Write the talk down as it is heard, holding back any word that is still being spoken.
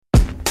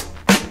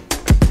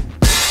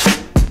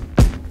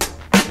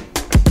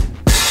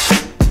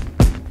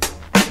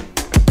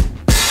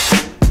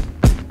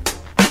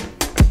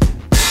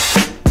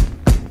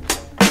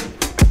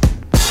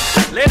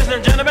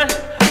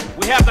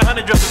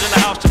honey drippers in the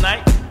house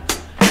tonight,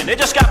 and they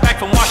just got back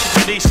from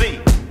Washington, D.C.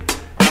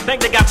 I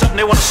think they got something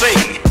they want to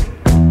say.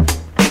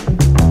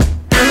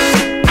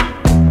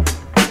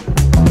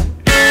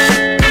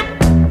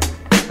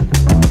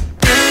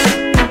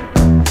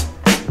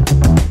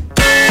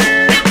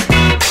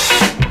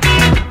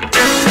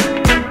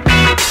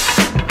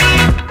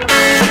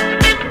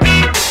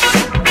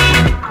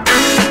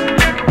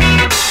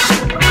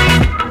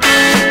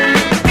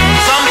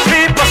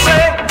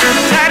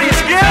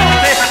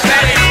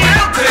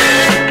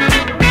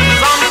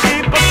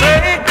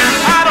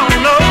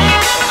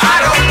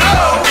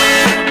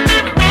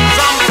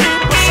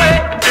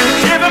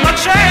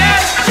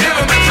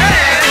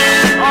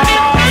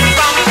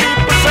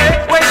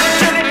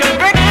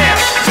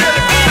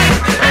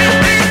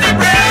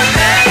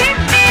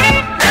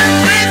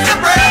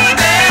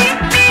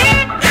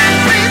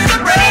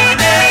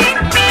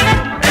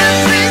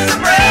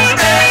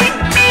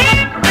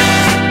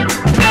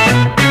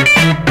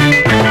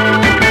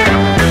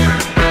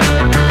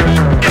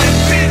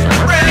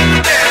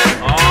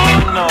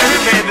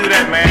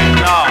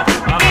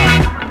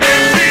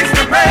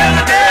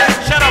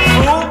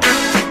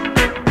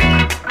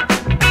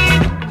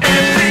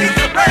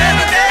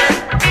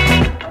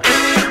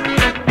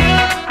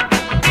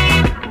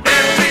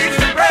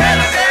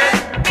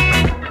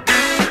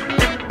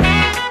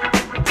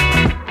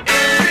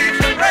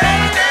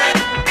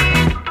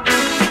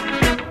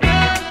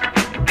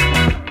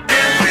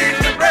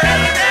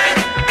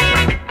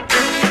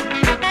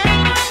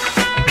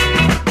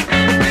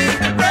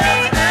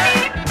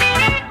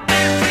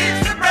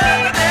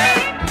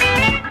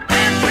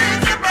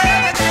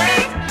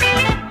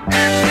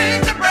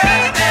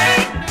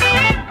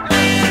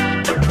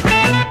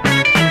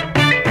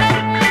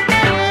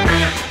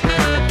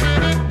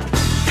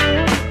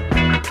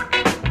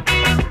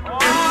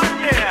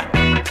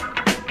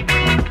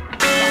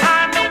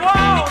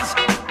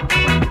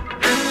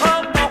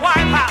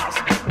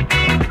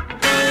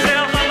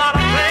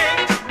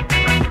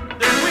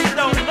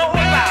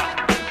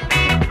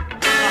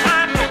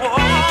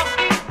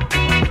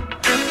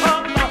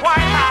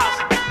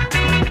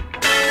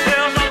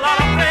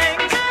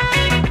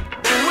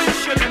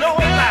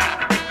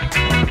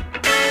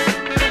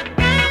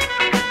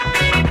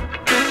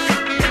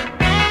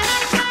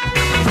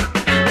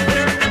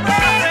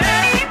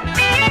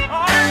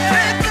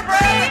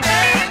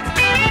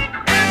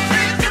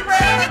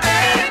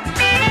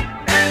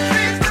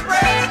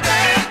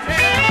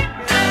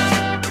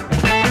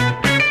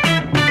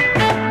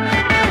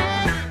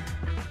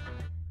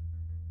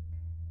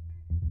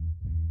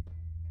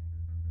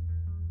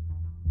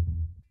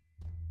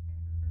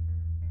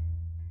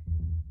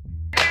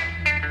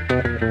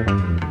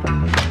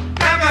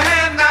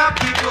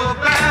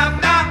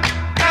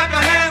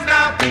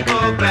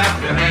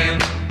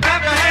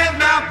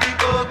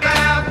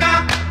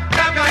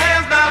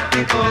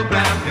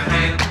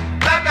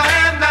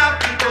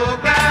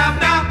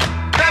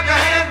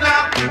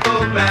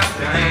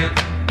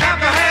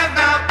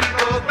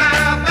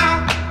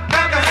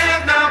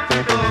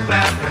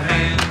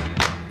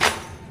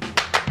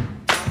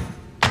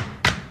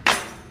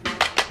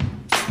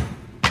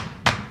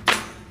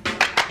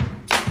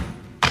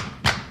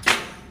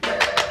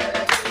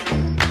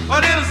 A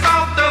little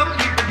softer,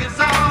 people get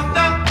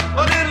softer.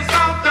 A little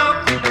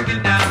softer,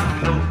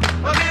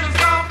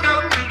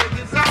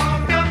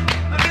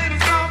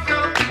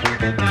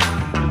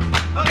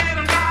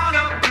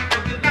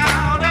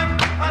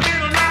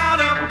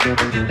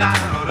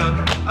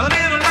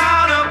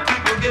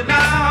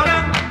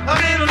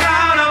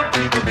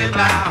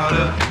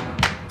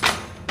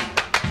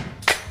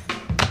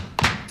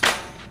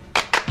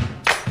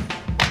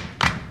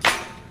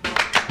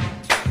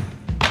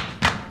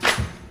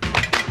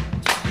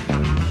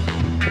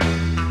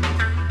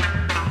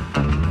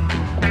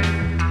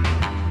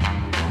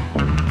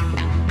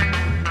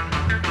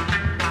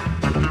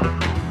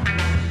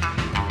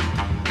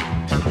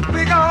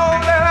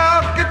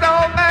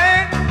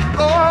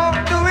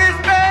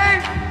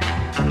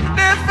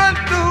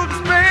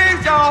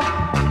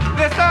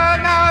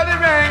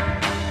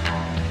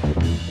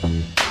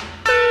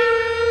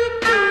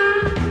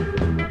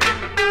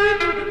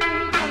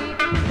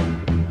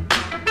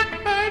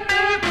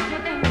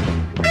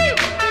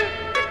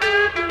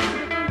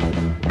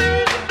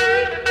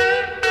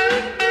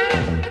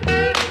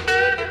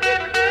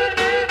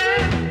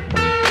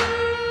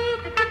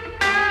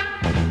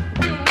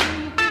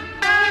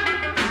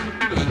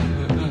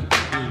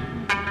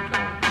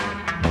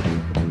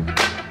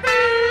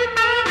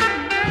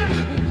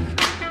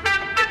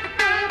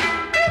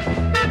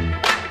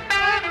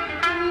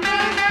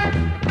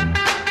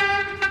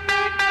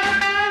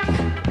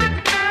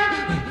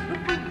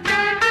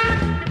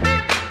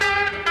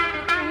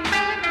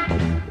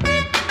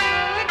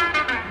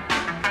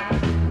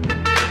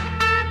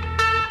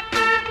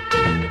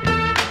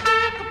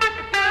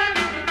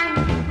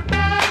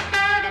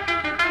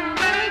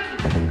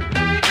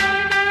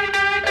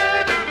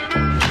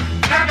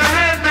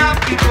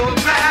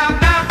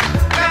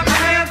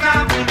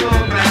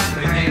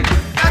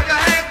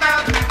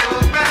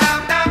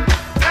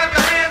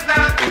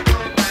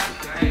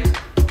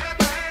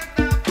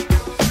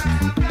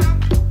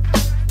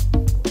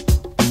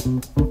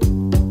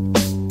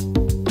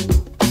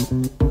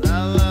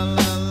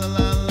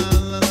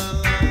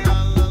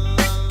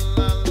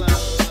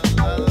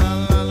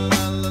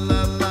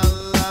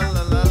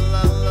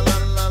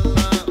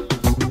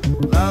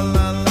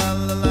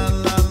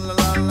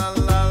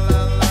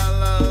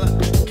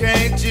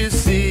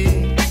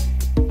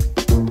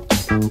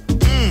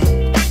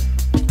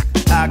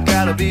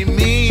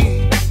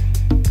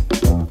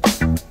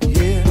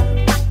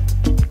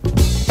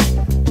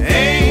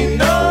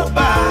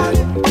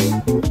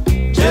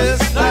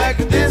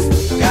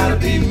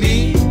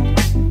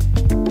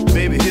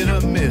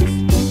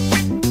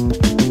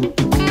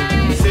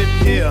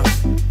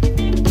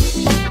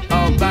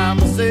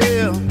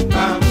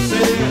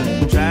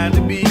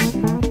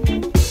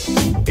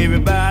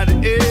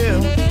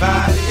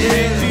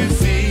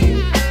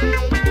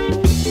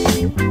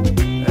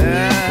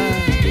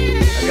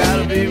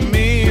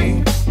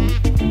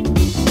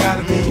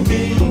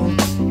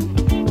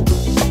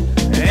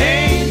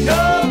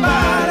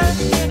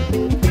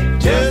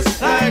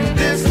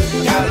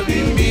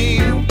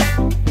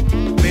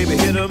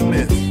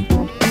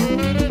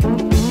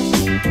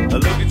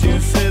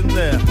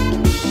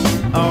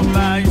 all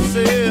by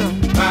yourself.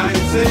 By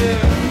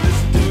yourself.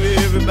 Listen to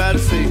everybody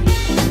say,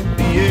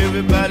 be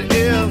everybody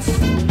else.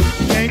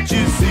 Can't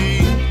you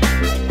see?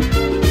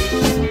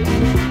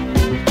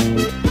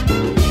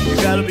 You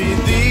gotta be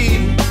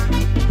thee.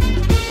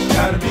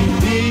 Gotta be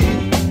thee.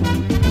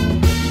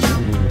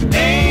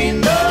 Ain't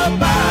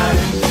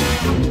nobody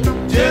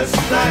just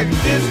like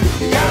this.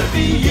 You gotta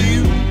be you.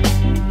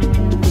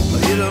 Or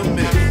hit or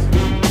miss.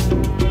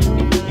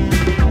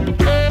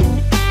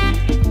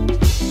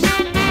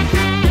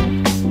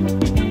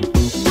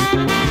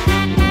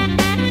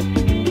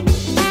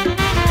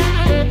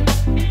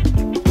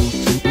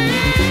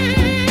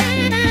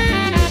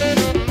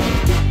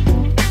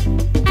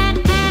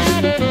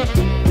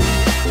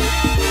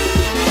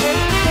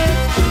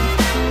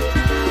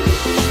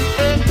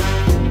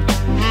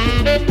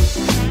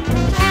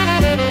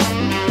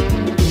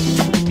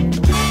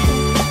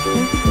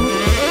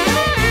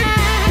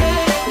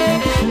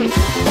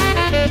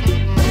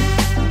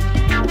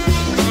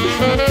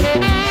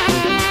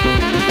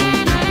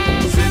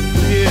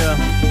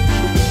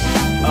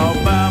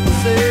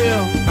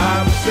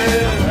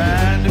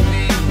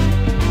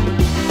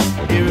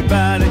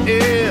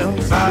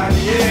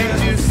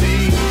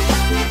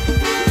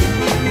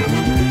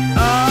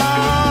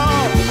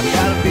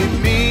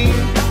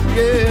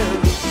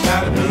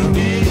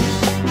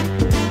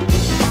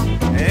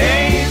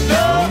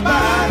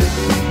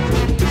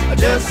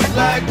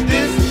 Like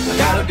this, I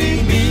gotta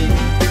be me.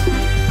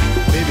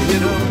 Baby,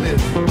 hit or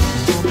miss.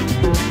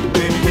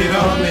 Baby, hit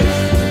or miss.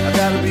 I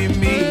gotta be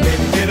me.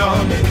 Baby, hit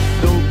or miss.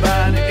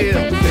 Nobody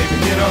else. Baby,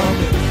 hit or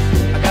miss.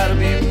 I gotta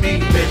be me.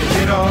 Baby,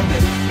 hit or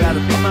miss. Gotta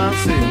be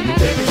myself.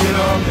 Baby, hit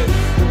or miss.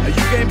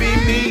 You can't be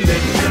me.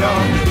 Baby, hit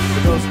or miss.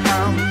 Because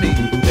I'm me.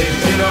 Baby,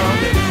 hit or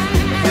miss.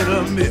 Hit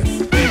or miss.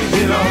 Baby,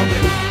 hit or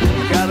miss.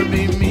 I gotta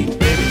be me.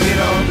 Baby, hit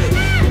or miss.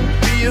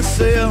 Be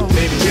yourself.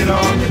 Baby, hit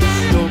or miss.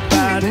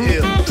 Nobody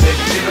else.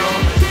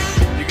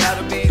 You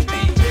gotta be me,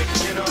 baby,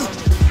 get on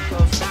me.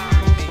 'Cause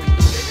I'm me,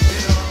 baby,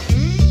 get on me.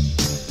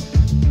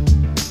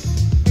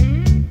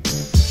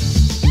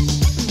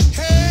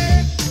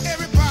 Hey,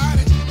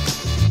 everybody,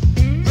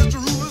 Mr.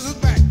 Rulers is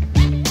back.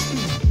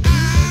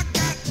 I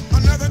got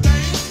another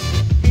thing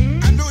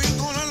I know you're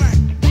gonna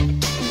like.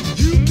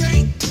 You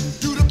can't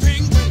do the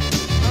penguin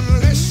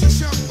unless you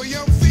shuffle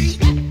your feet.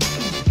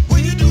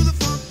 When you do the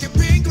funky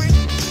penguin,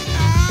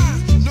 I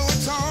know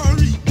it's all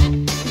right.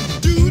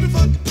 Do the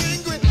funky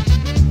penguin.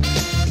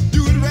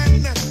 Do it right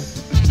now.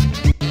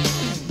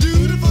 Do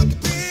the funky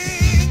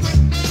penguin.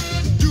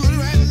 Do it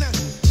right now.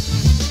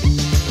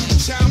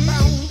 Shout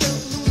out,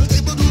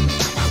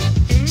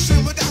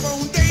 simmer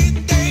down, day,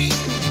 day.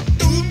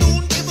 Do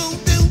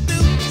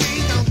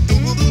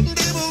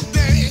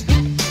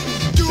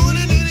it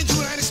in the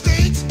United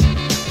States,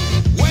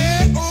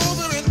 way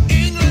over in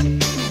England.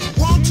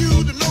 Want you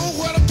to know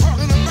what I'm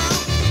talking about.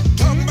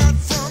 Talking about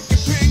funky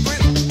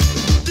penguin.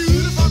 Do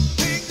the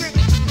funky penguin.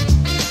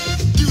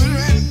 Do it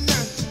right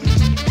now.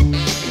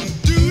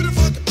 Do the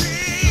funky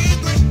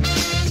penguin.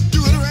 Do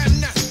it right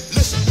now.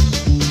 Listen.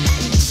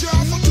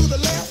 Shuffle to the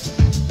left.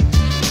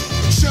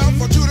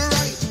 Shuffle to the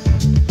right.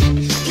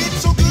 Get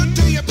so good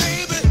to you,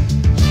 baby.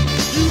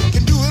 You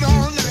can do it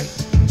all night.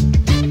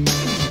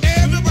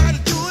 Everybody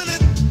doing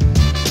it.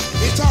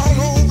 It's all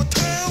over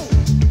town.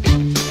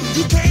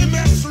 You can't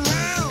mess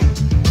around.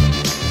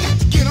 Got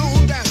to get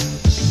on down.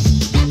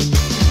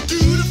 Do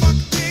the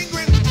funky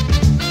penguin.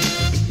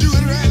 Do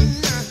it right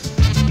now.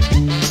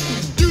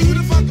 Do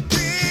the funky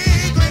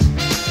penguin.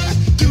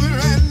 Do it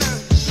right now.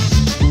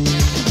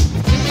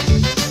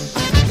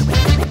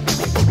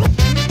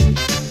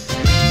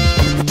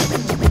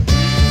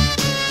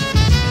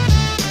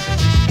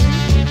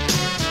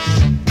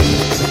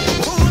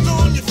 Hands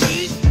on your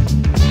feet.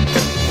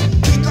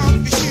 Kick off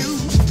your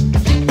shoes.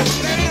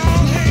 Let it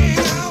all hang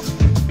out.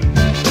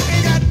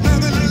 Ain't got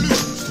nothing to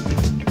lose.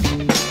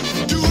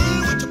 Do it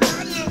with your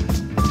partner.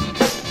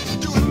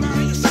 Do it by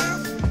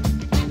yourself.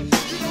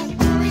 You don't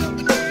worry up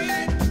and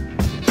down.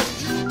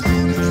 You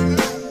gonna do it.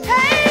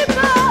 Hey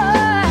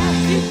boy,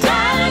 you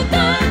got a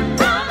good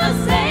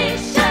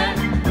conversation.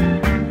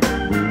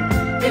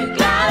 You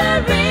got a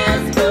real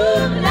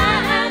smooth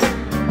line,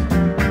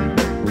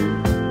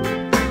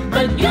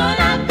 but you're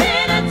not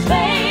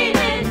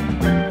penetrating.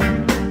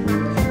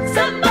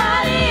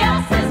 Somebody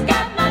else has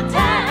got my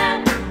time.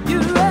 You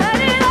run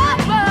it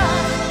over,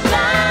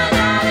 blind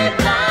out it,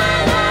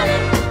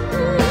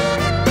 ooh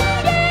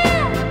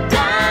yeah,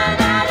 blind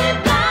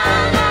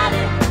out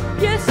it.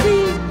 You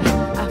see,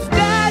 I've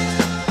got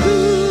who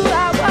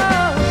I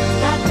was,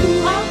 got who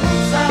I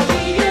was.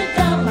 Sorry you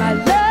don't. My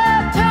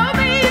love told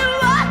me you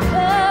were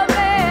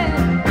coming.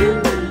 You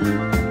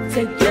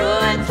said you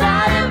would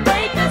try to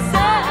break us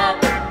up.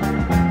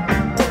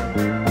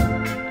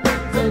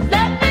 So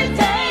let me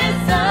tell you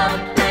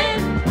something.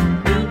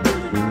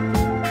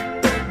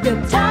 Your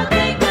talk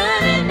ain't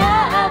good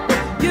enough.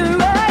 You're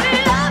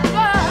running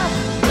over,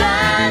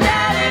 blind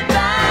out it,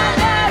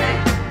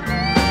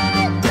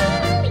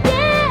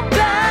 yeah,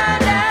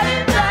 blind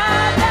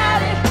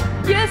out it.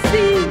 You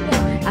see,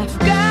 I've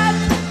got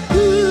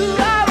who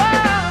I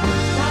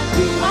want.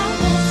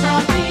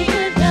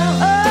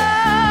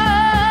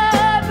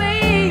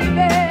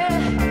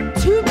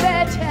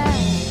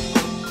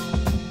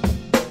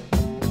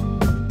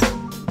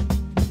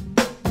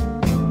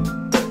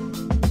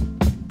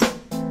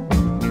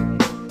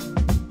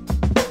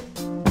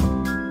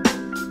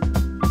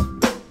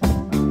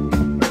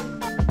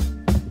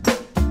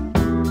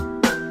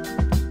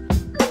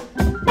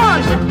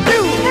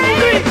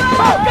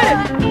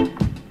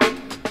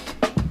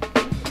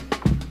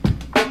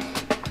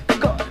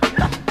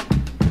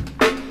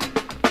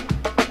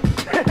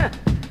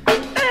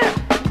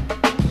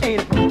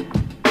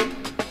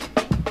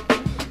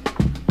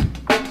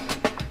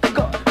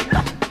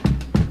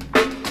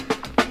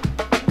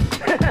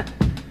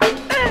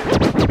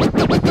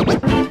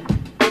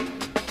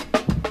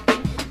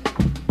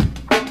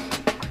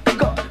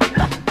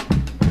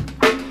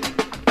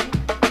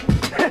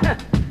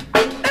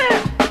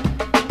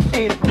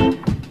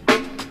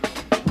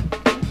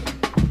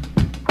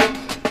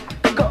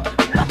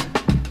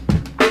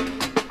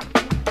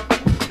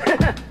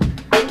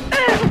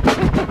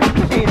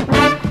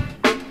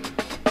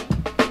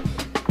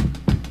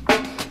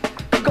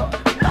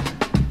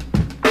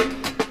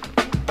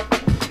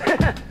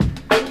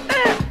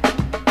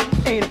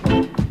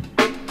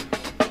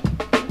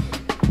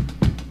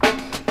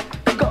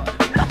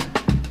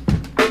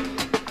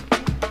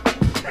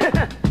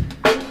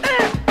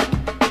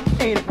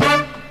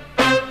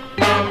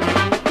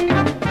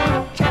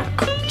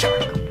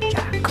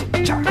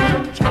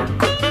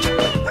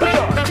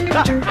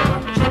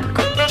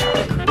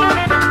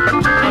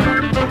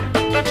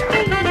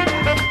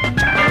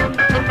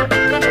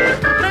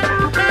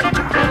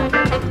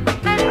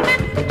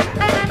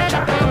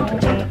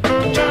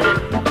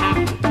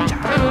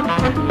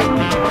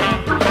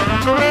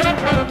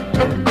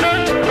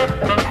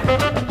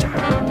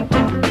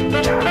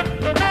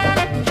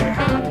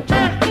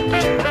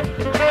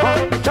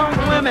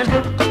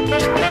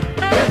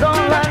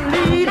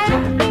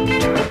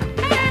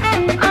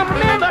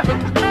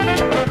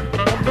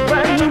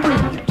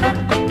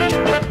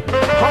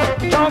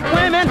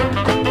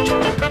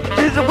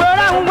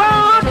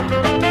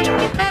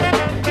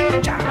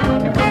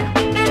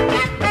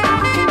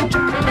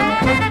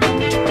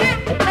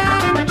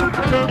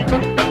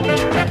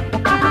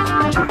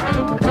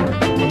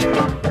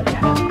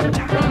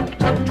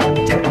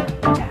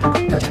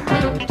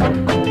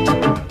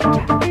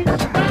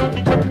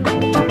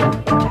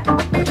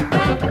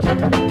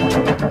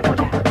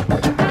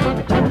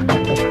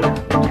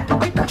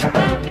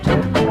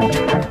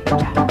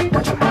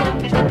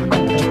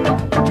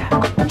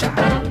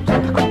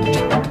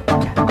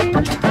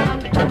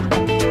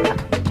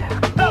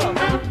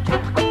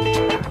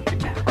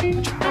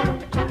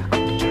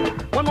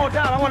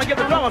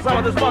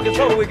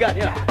 Yeah,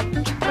 yeah.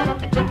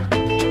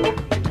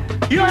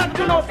 You don't have to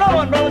do no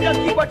soloing, brother. Just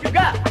keep what you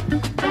got.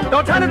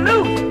 Don't turn it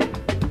loose,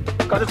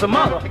 because it's a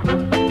mother.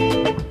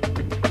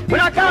 When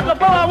I count to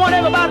 4, I want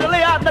everybody to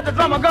lay out and let the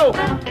drummer go.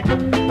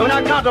 And when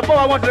I count to 4,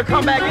 I want you to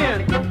come back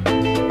in.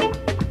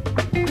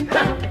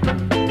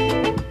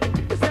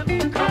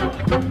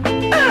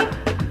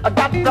 I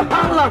got the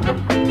holler.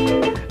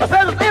 I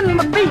said it's in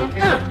my feet.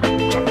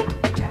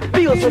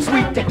 Feels so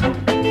sweet.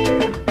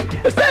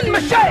 It's in my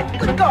shade.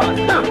 Good God.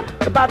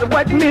 It's about to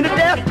wake me to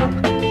death.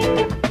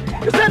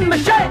 It's in my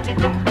shade.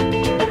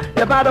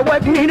 It's about to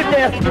wake me to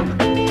death.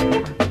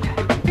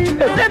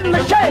 It's in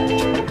my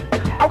shade.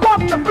 I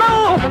walk the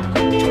floor.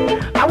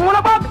 I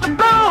wanna walk the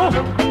floor.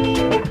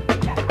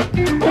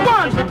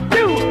 1,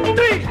 2,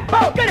 3,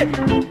 4, get it.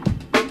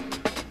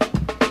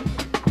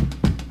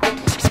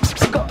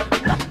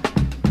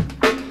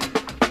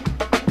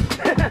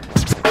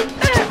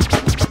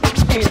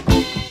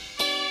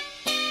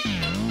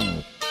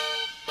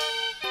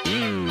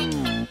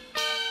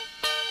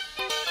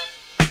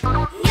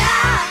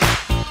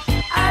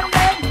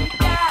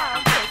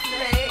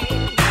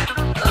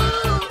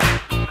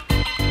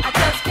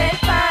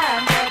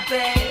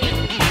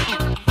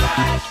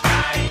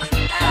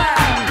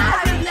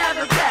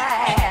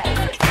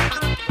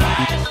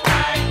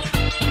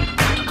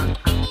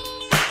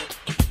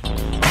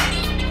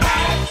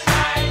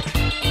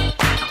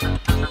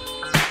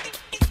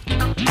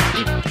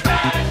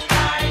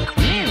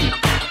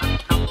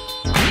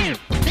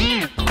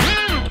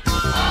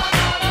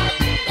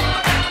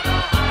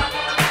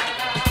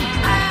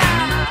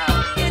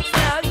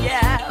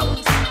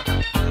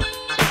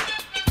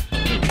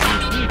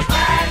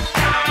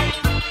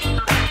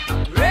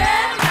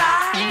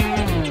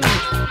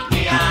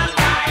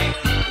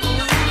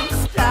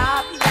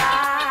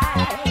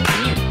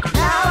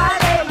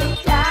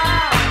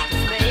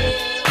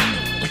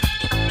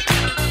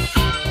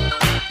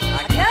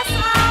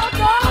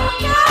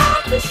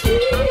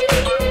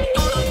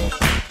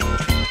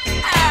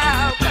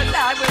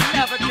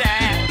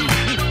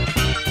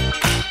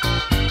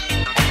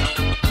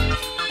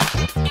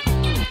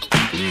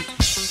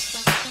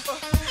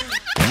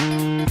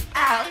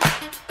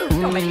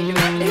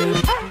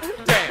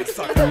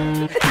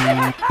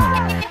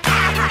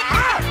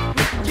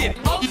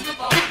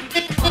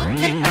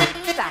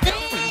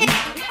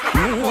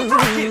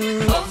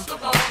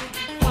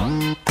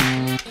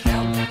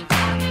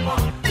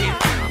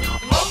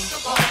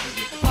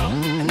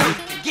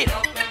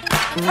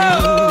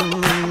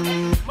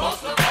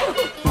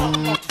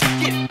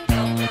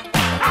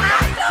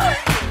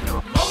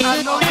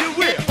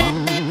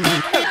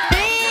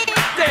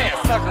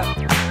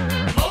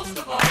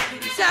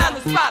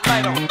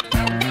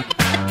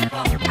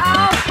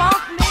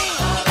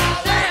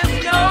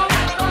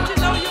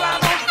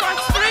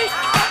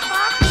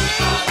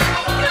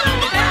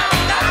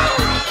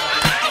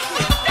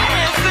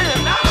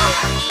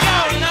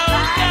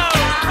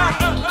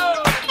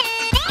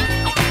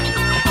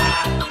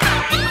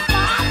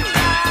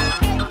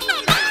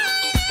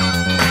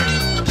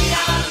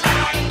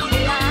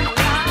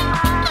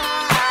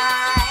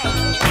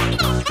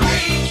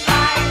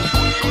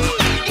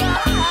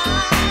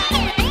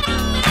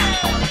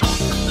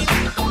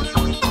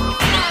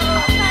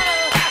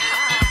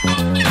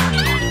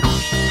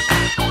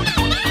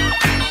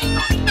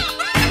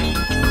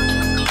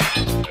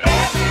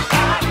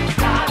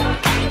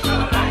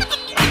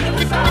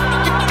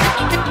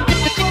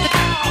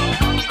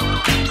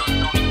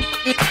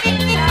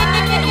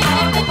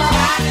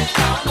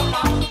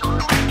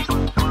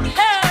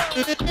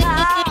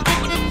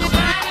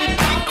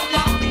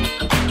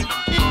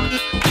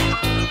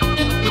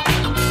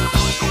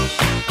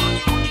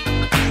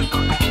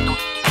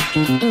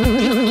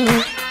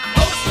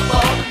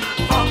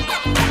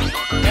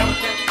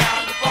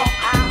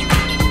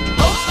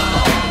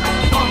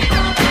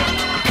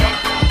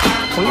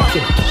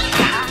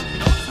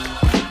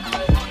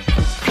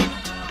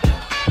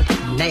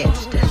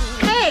 Nasty.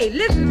 Hey,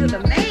 listen to the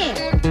man.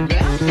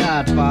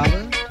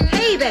 Godfather.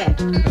 Hey there.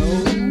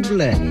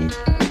 Cold-blooded.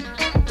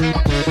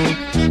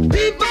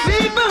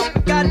 People,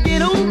 gotta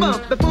get over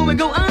before we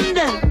go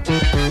under.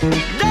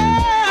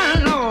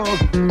 Lord.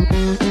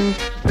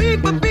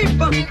 People,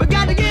 we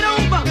gotta get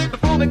over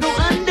before we go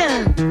under.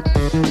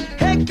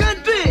 Hey,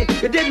 country,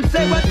 you didn't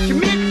say what you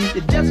meant,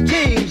 you just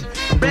changed.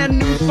 Brand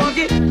new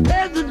funky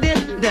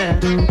president.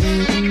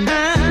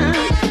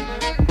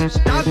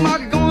 Stock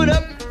market going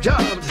up,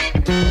 jobs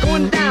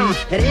going down.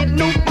 It ain't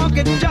no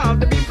funky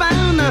job to be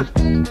found.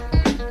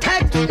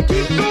 Tax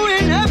keep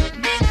going up.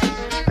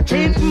 I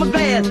changed from my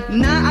glass,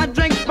 now I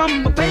drink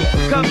from my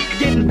paper cup,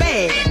 getting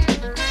bad.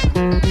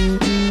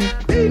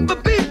 People,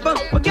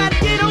 we gotta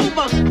get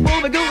over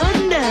before we go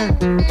under.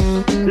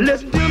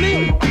 Listen to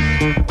me.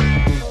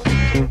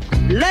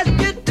 Let's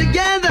get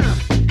together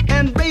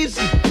and raise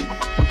it.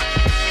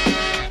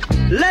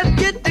 Let's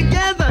get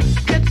together,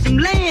 get some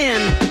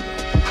land.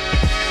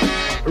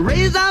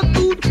 Raise our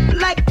food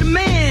like the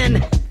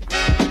man.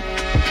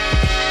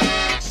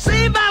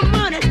 Save our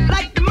money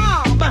like the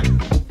mob.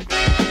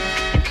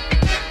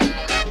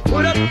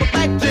 Put up a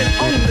factory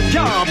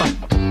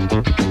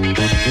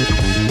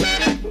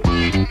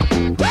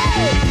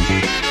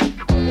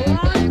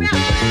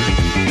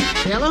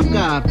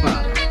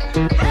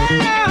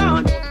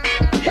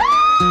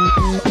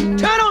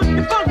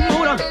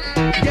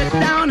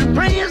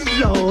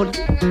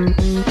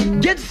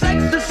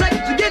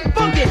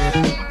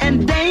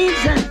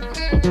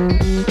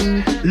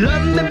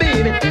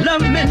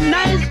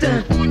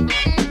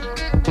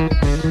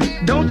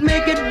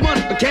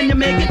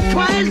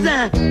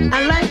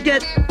I like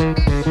it.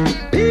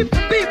 People,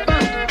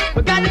 people,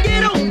 we got to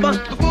get over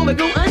before we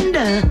go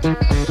under.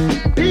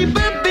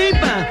 People,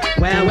 people,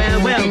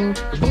 well,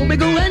 before we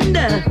go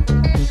under.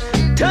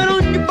 Turn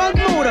on your bunk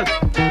motor,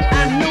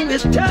 I know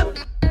it's tough.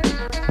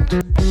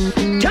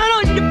 Turn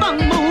on your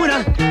bunk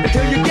motor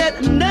until you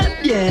get enough,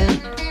 yeah.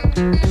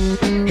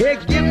 Hey,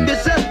 give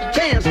yourself a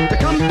chance to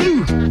come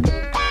through.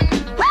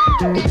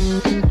 Woo!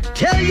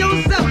 Tell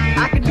yourself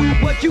I can do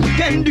what you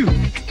can do.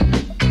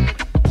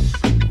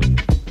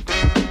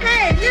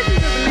 Hey, listen to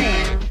the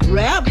man.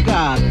 Rap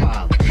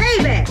Godfather.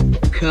 Payback.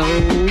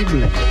 Cold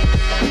blood.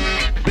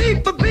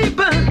 People,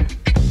 people.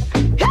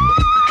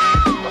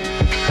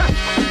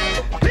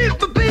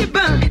 People,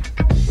 people.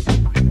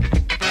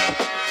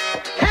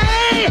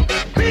 Hey,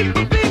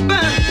 people,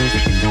 people.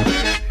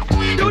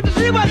 Don't you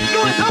see what's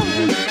going on?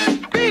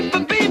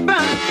 People,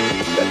 people.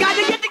 We got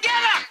to get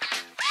together.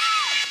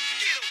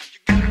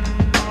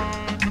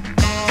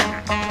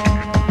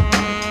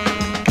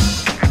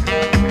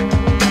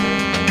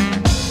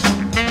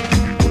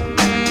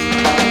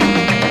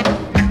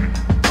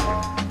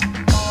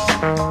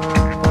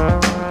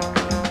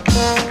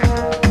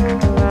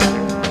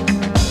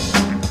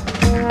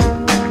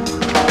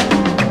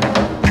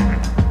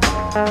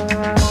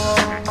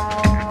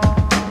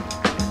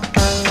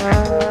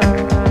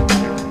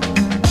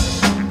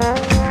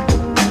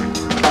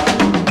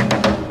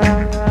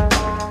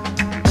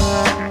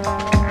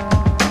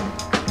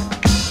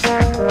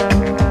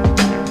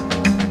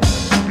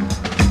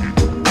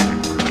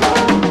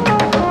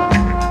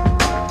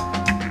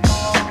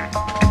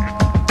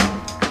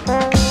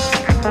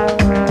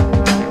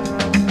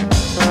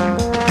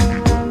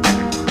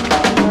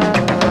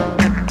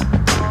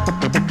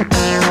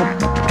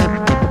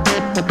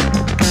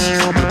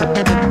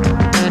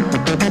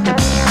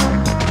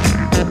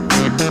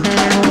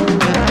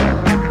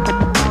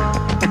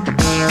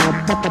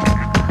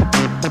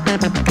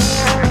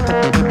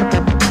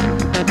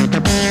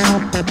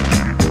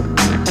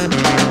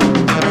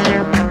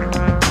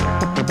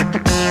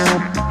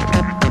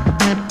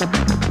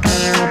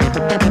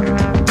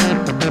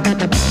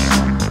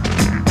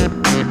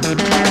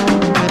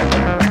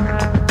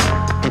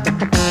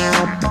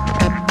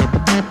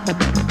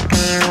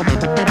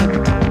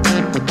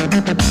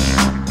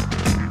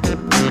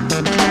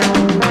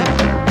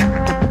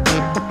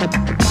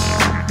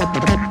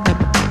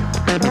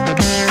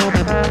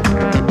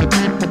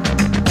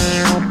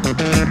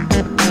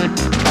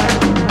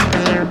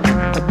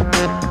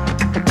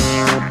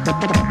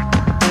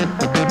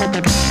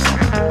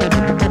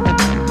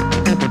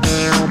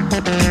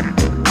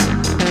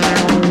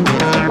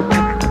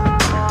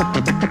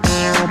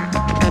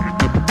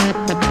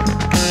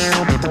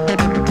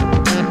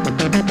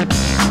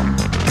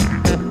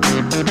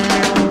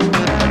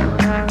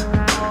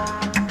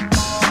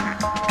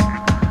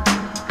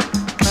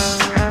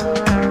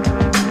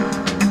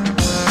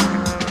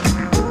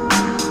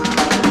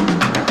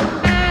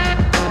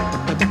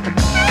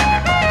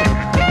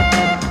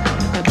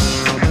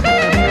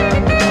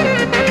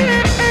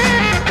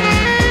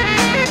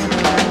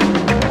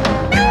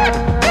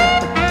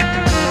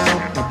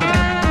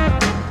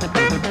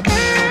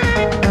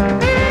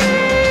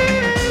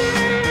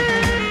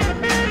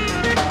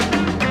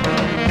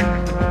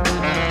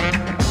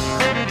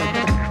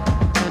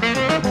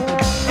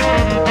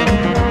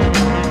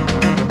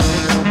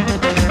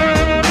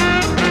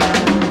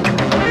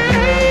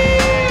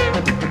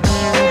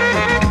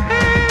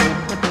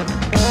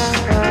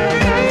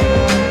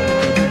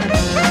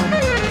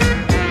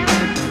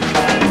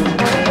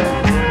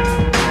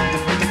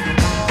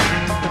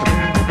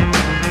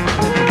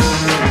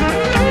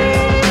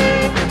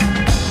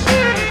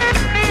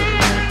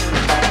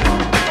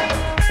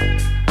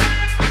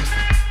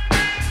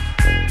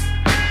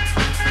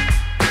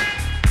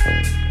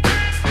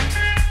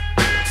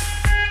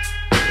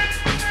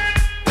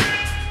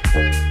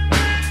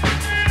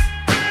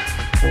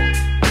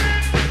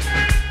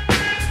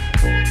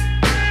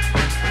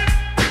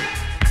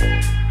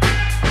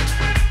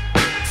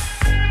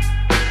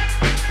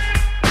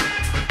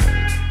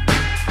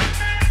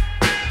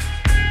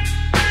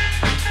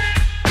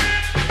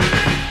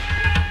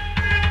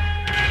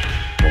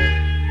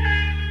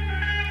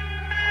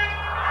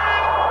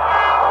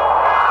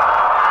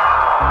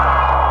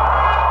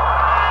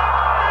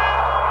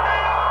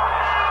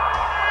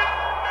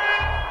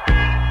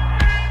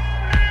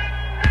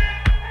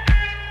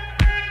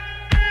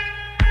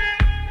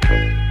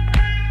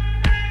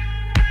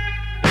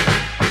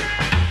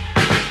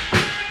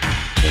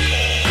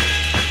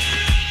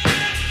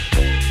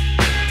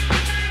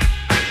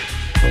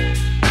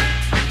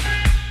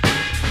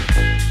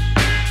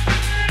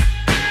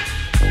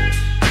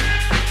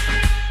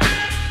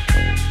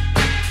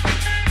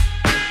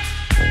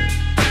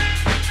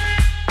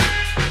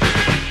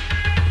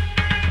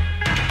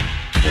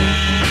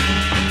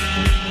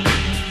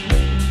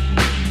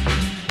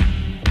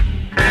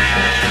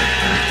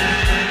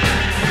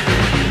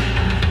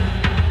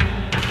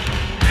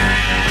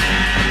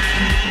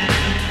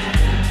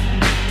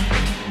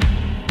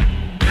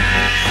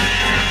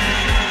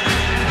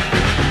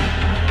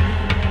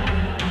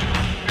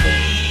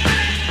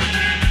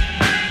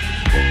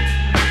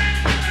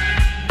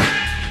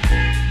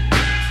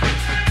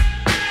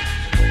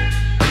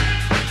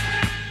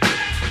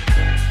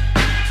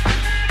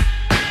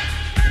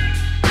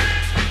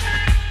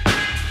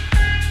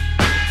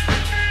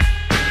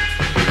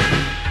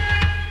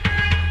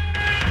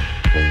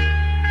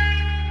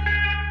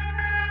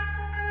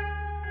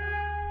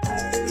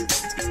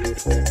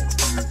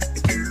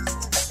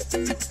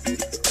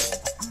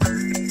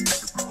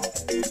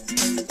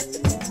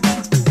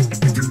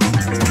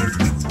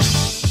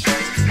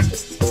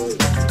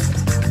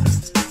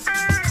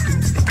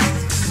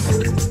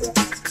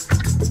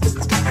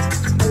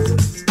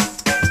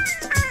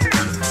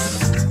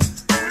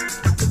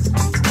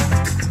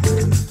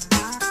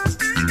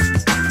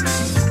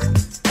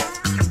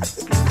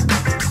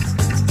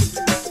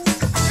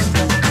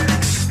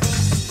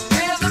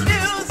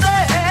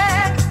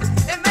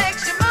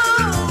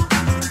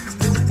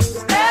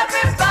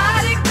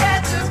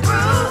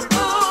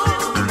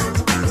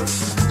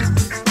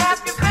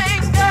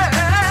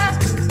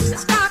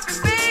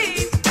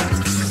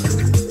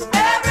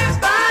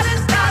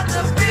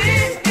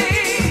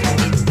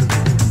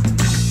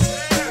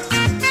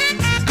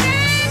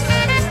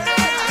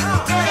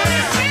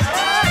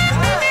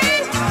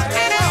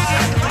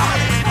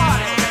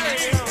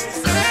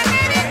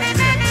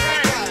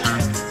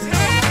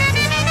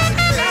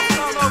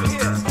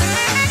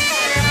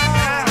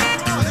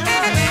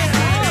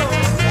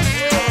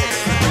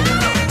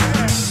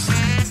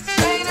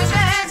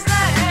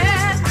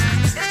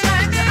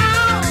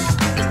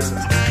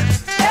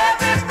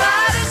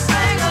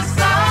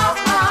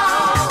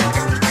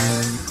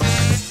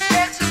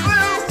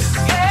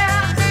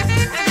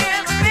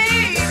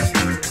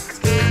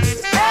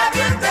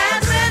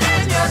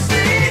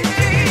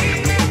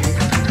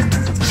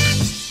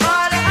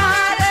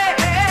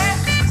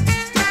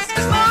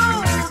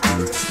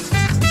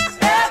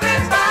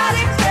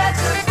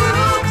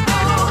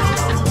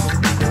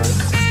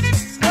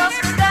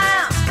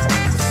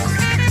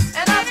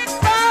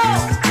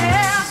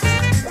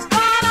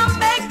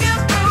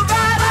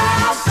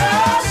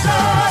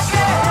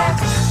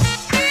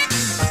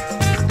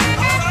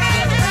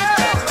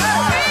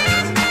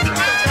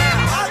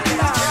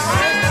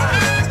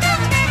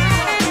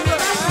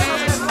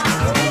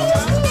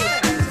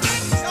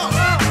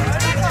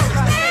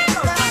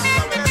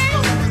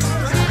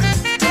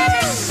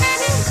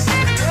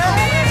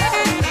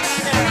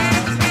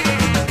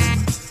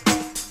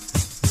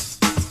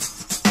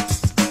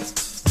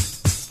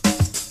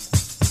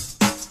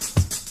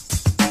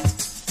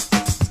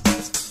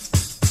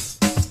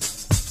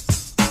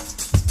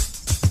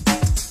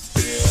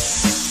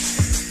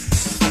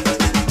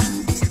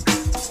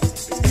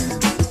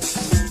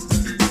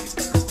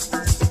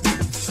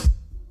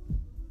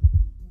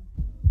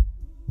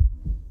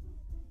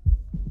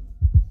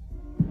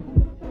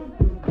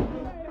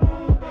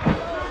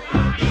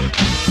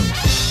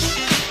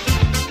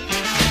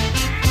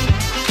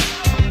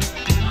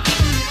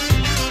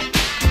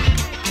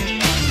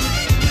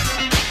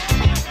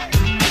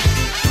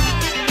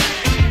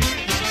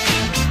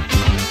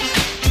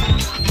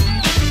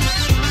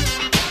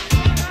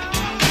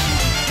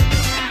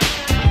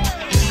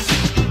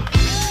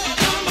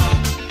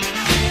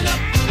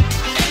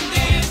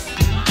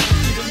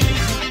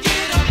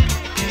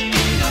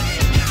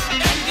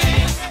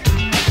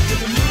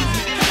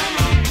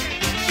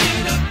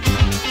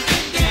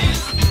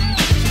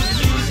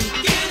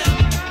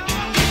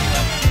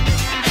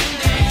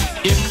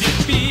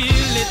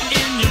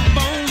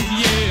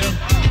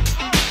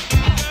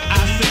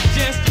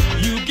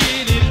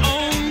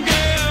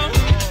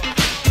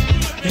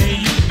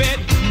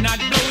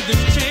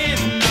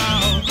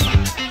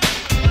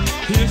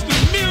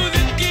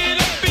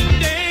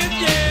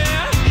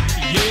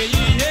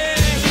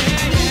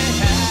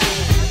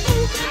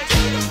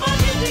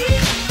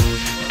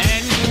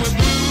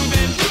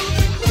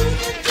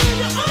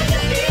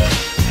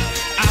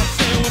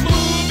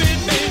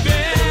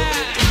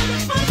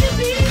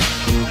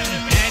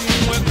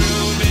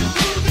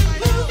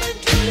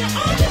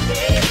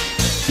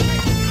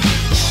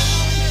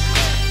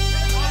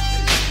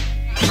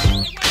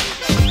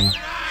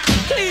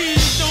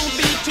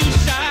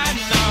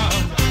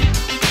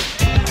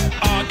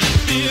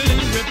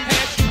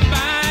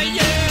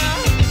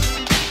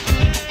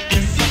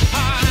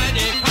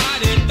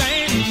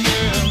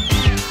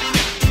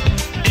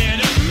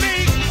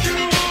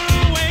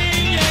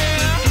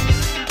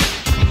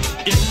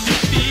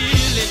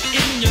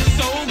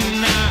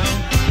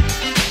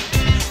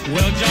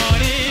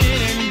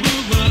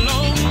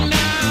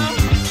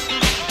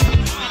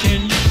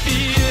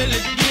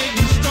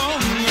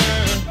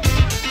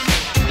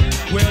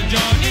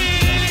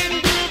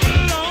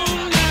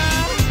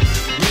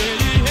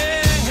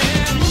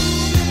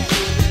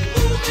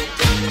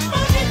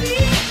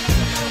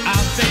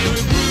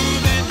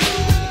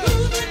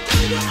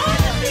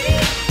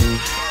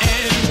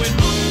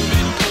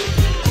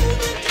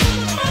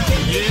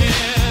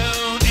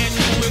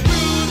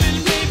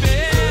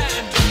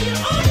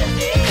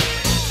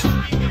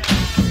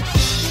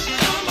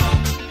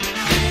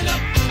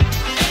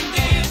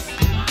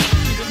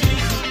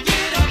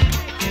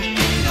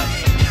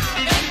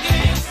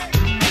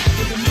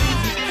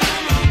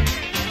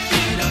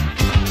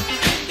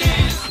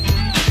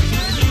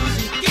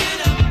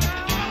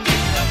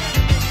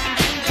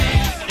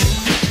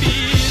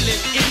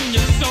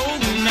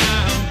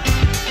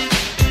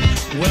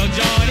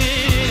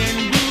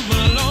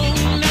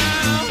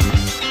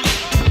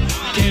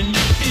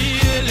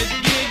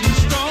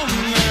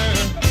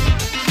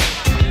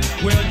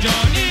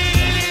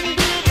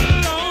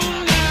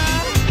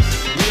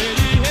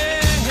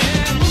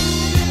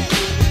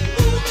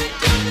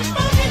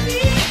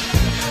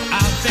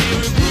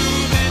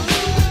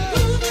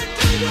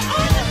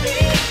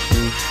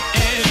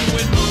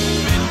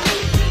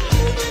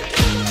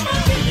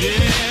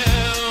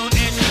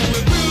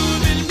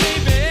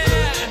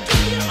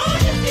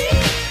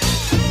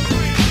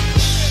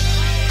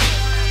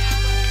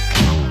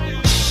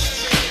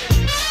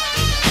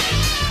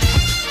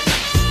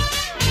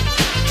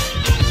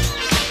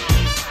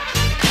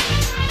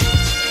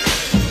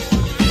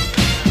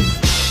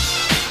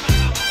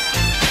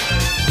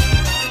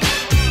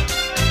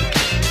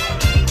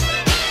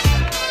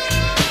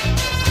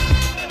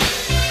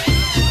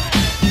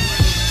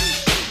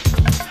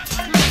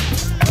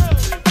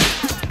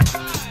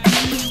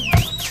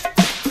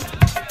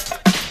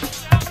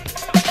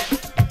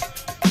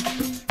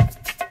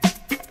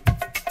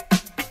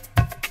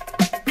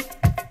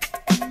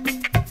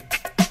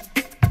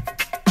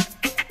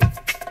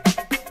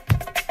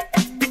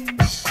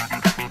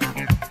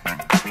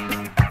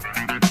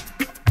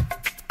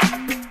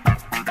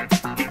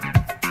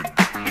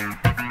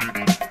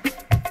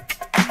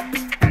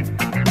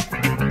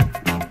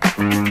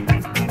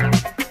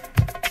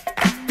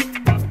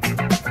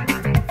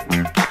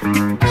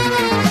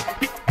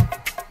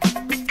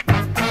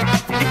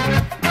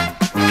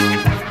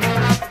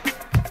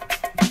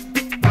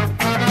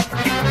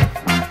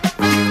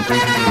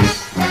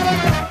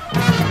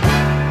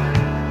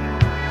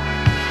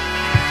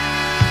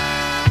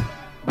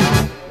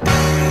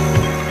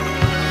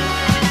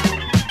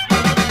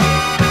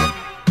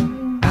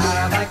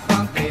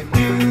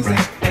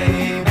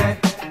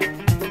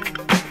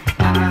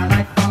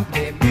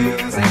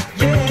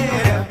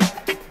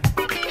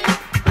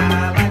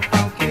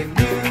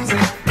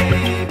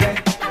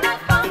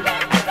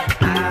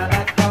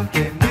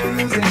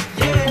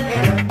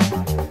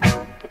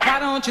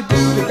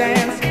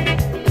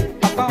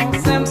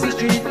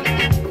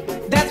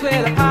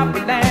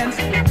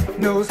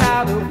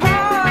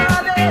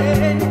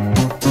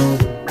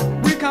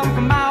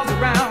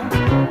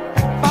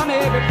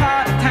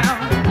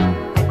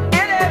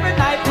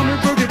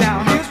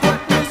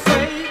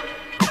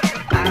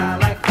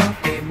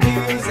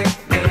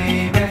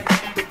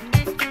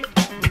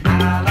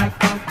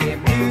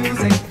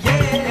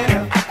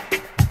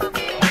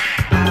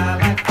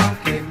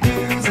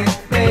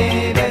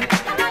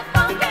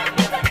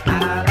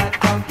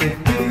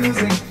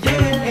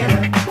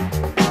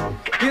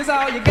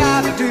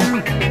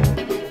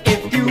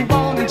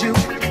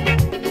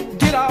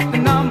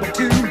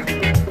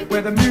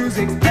 where the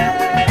music's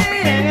playing.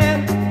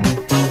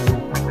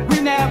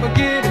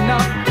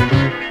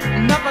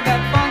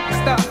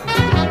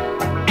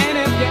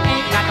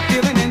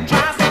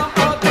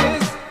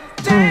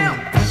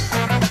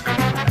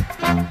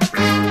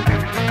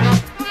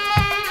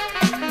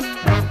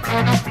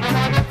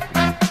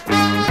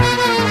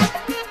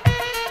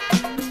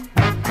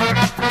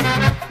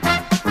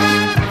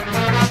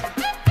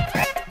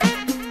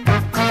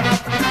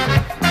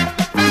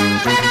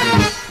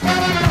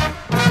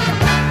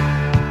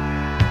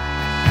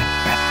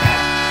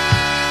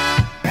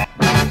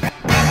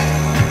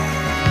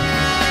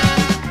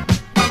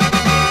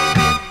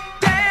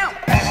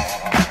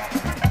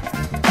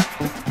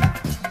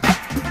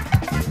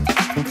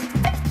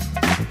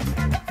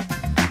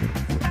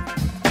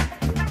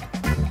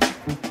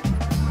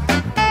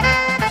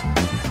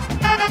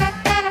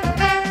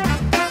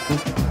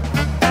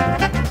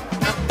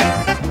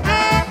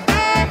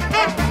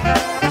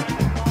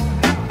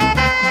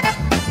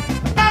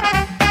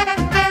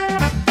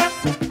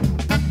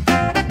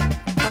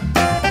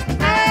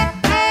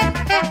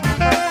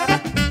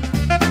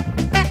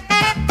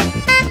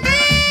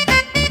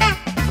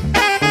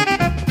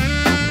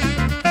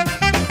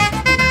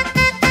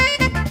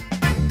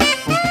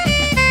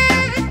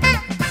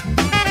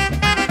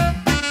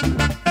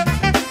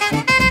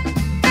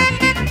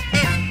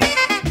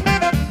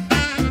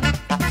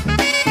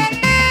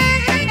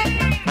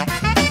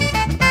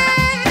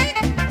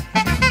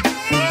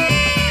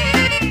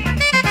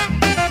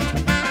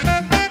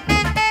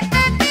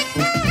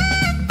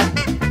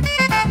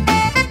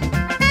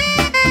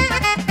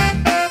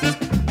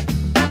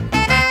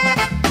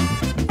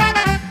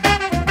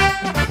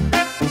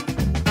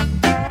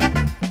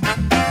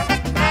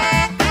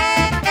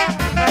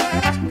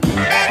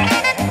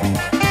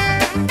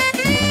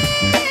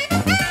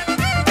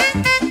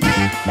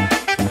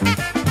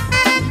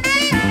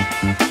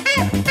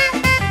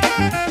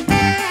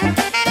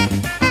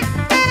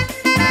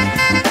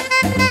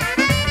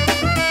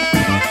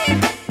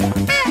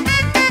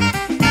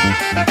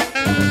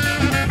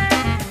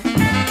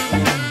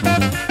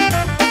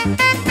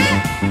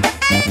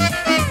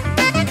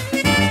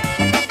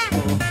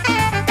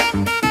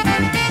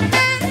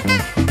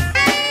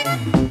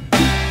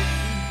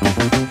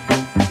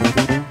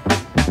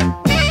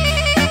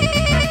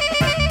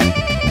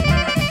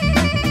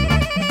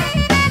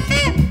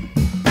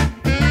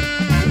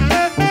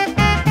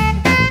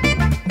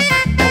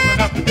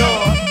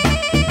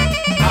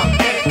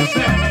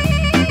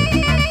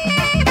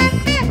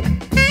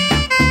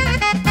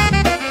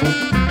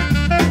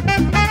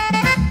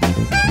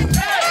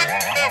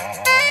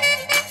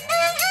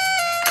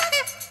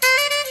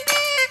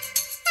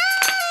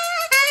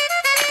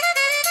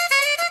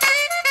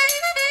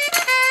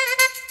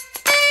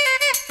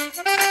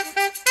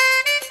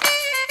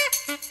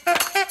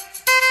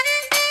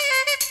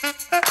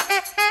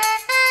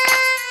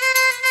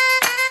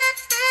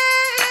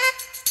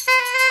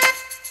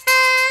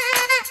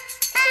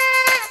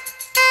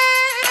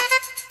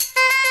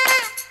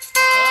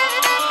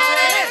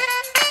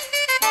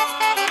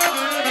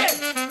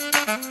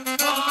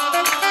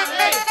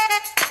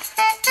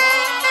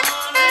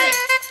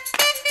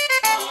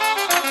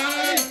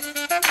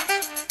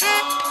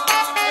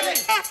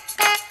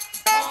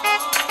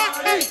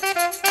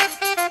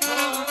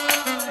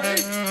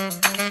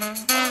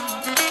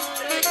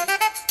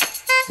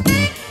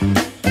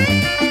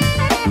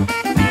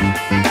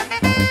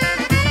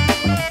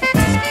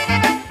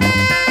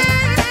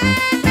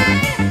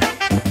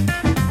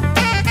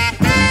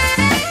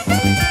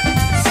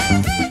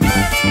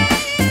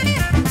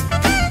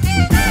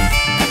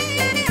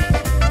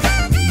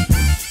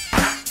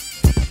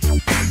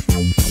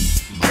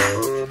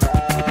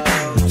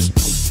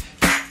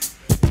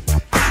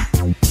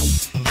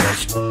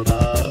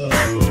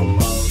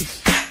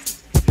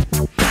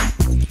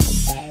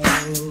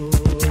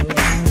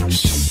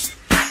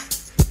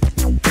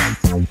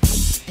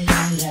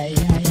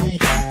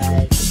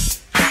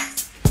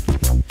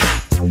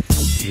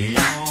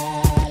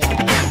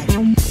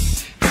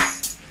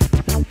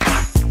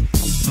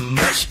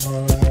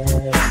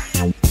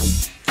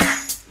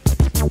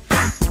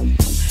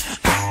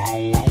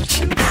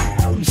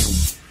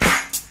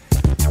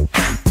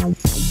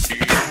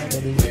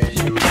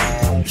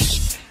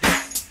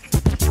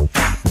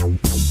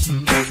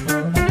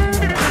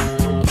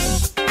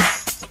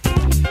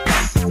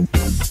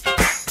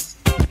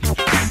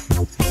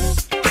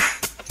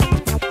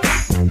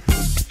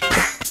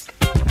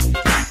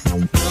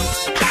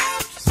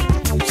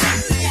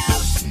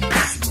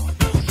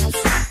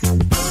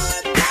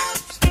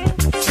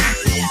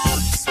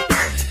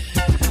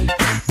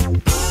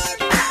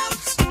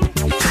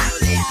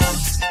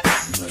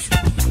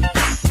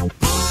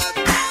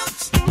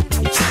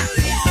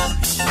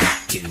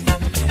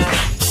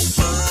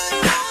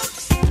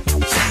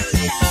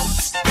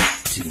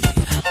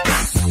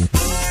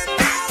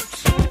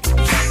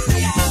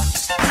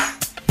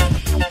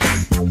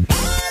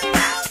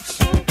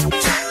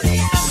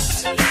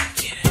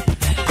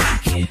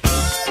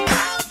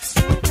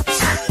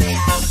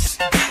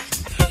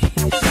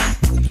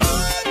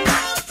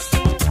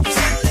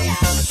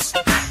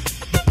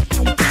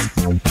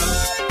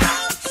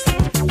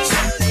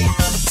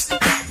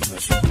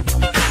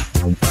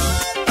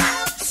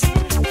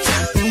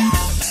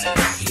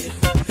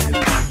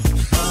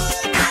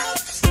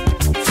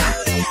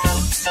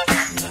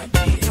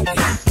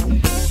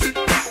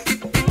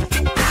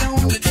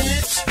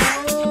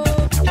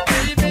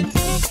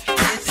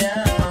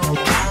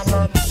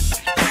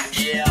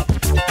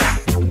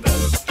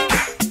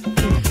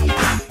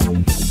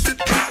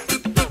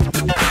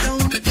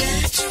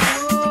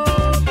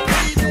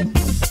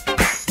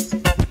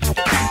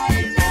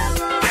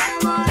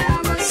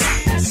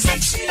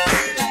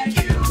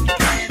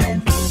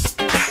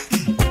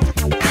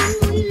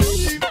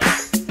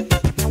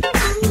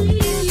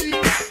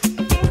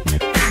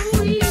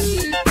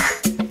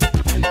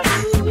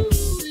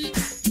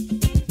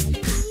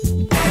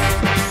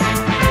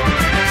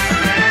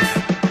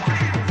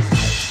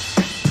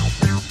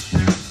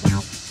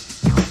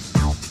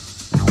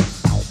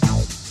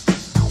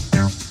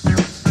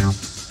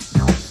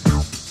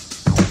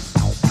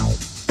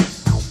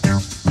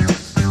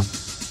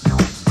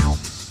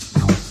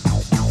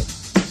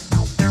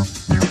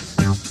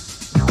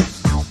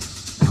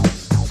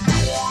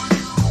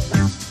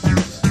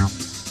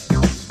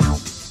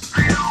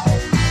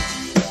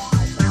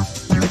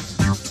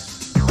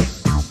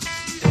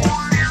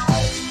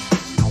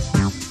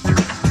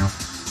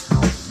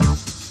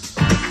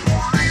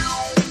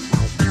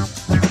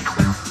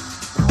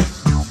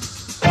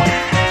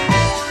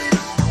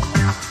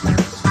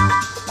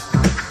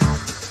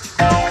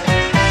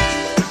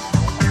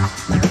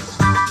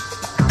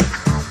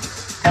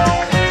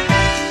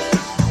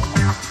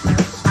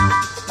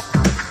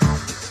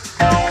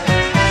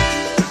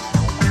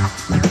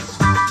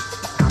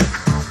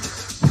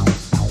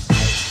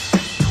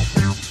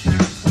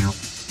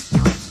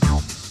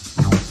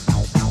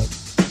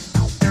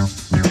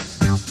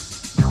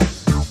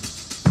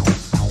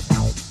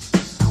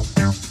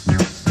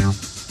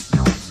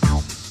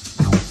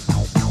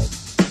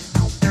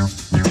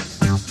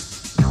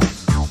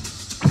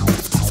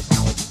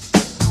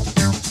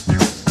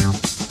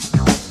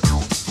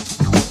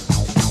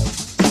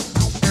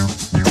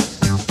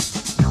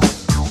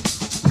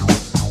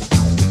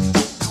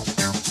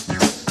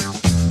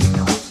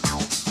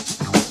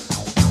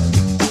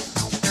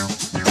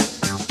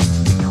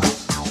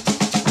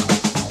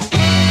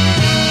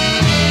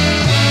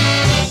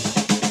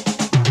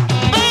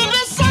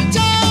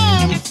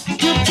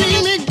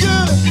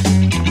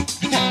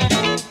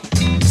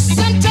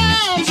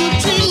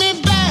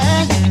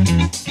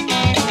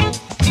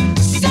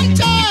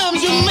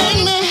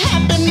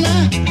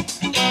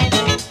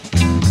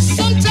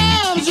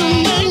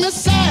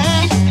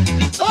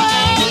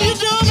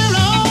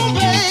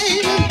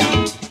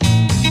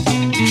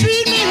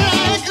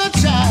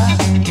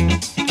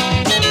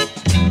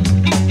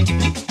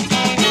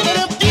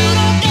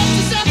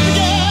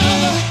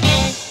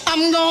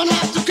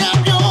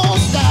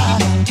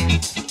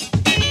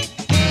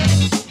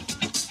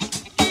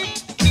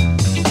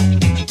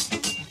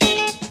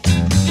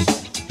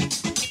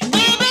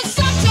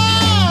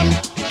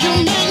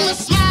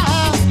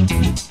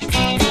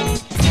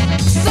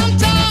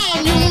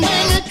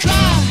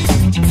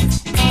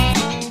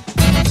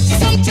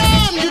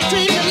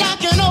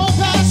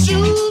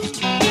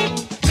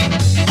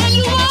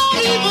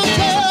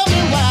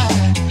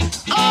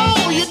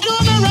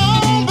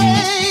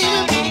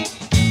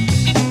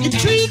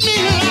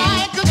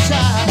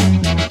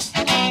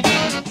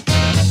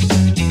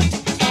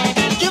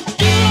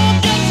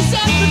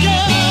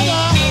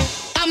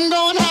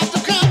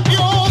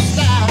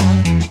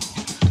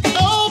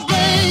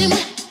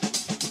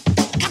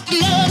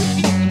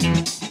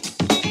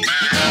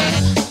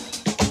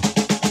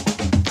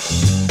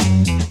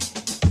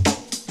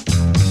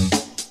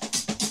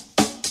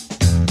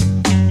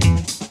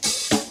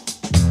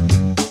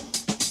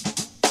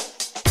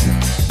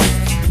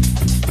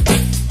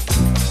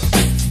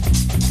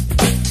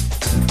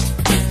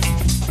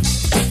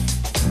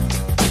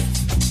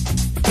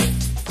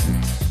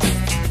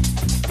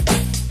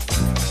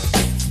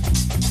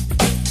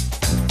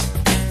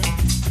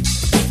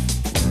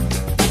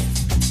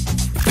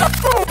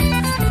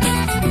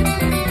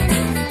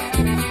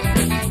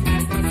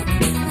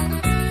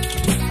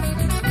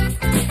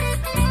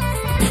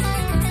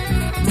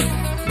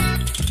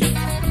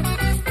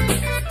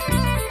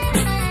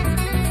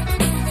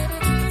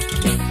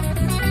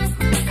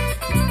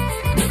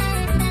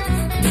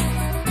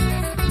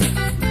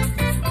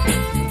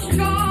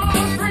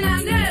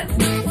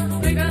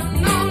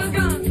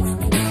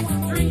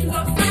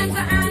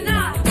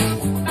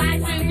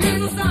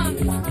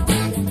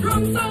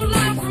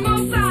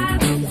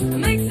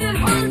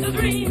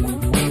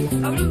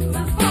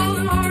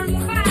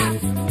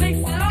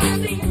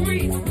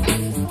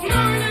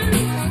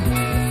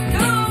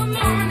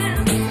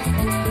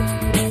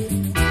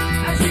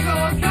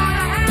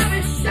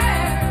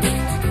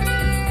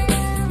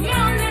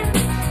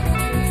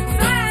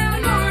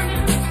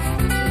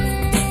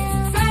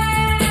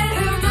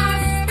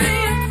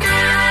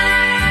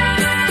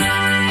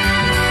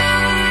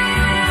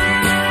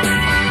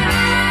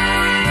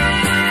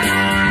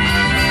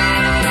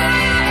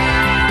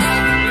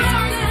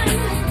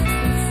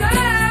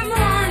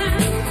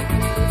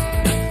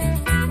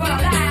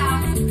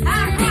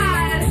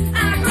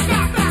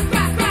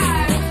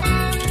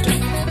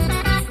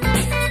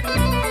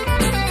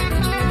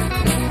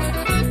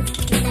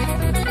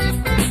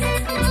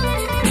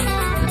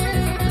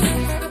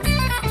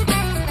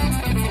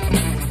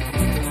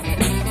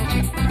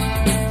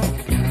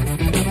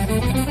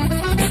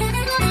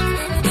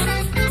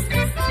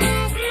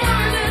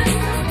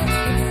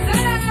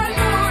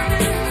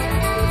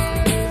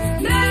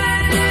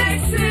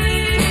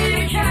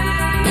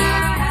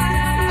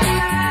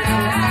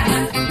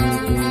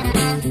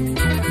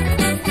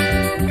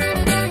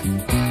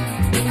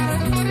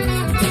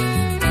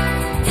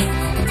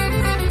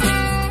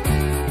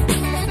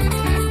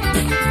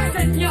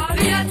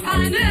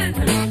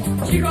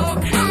 She go,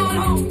 come on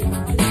home.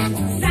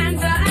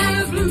 Santa and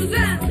the blues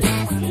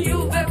and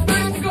you'll be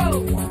first to go.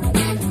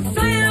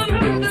 Sam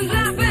Houston's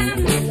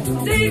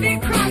laughing, Davy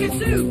Crockett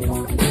too.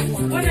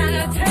 When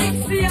Anna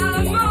takes the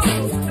Alamo,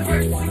 the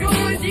first to go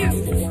is you.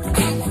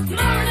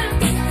 Morning,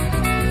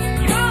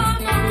 come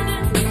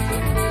morning.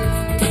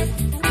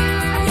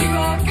 She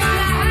go,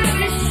 gotta have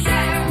his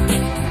share.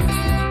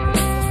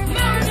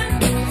 Morning,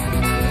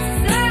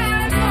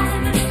 sad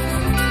morning.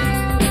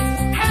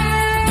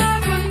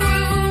 Heaven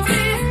will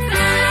be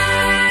sad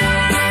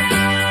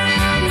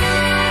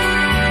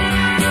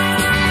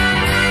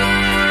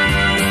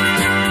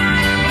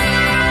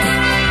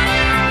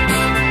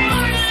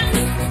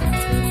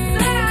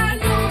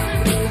morning.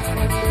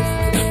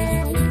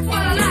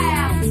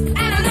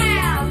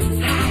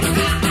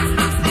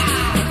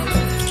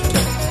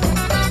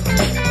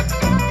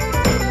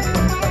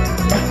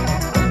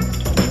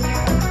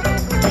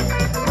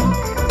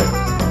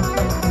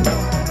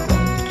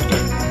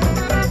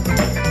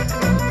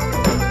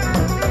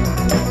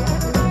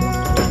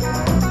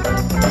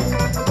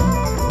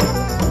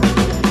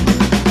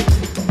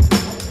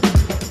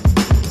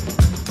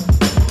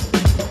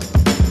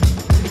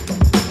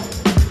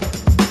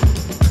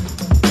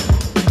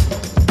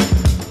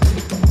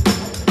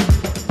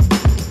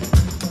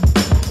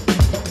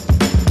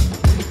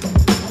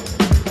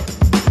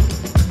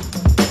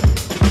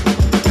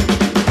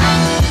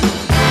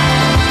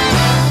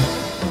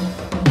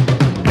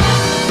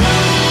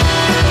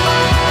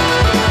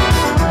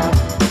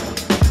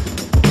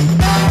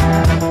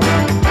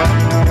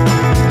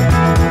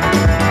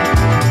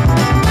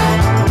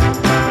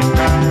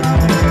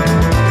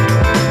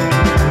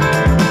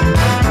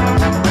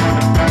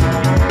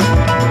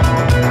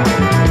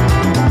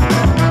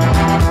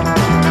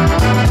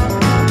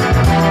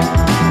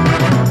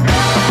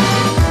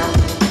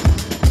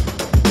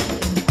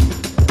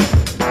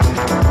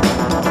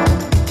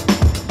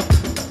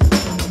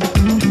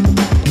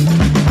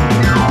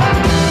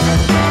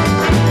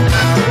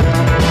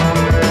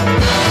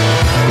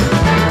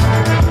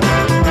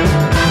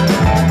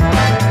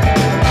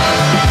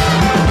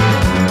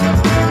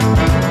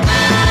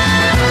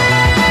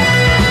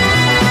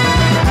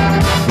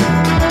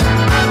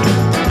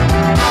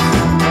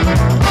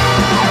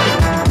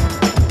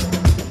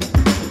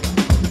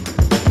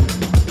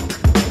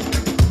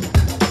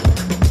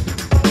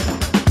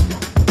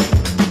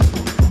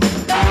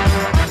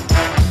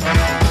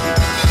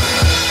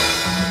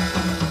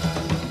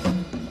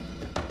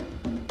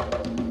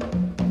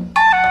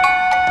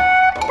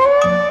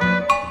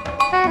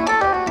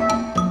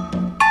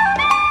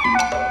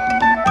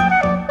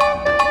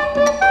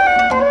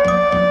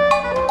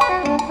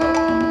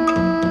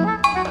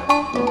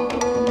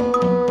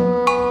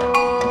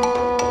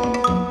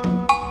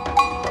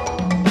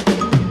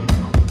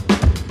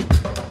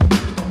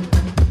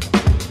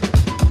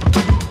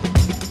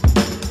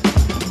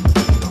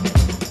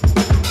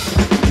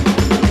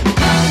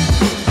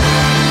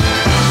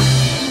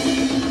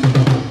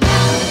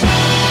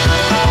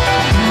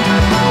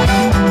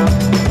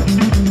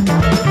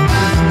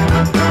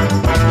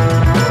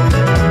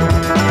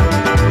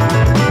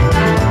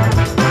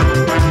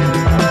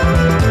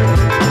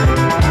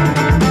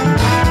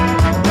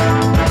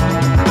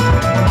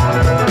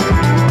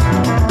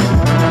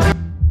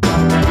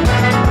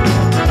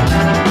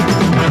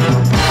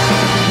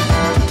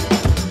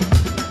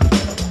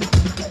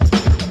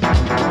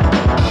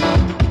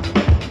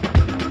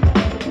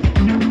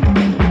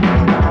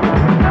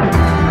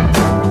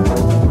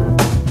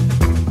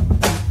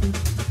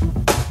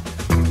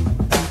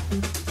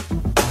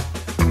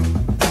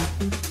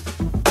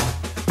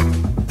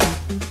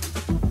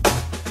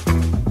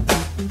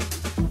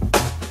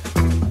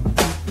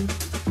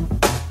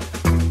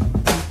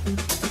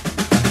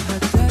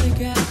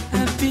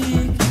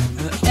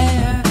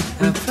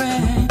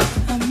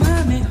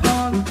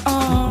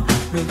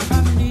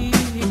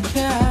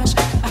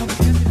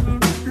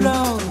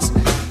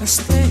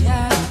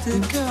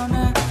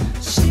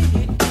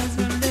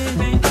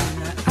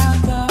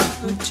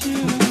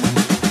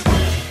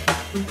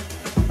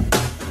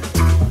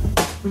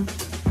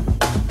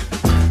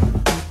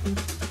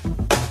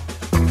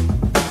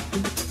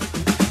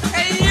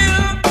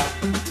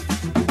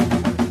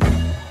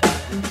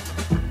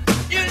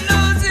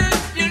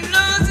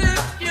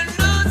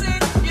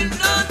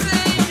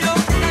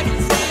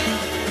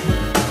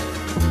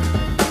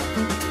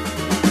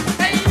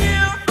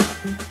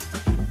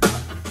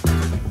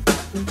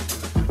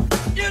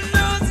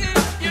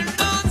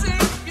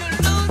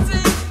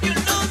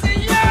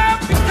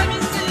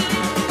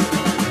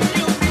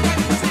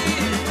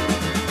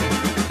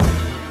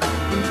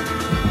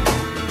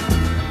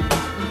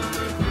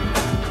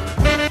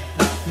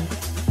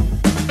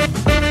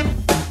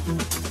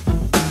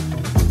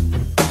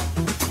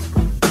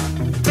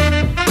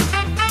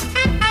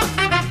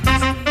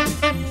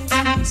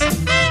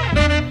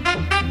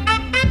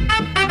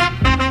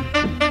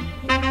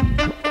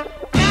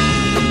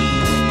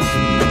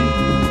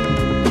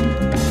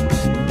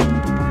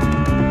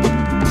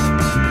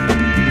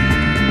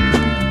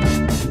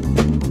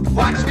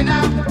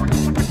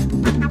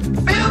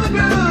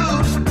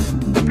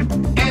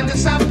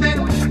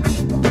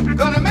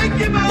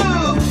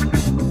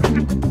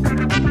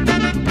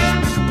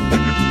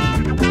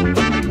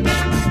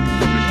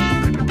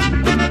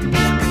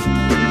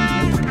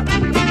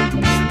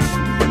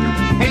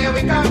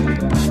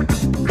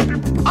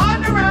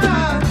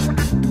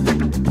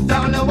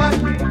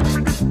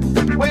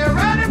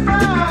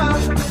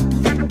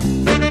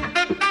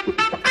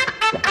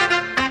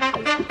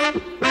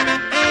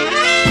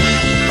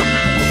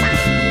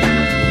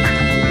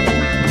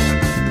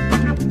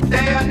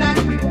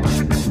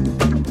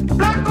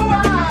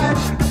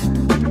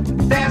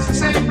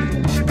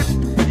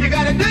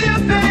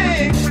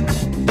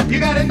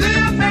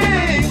 Baby,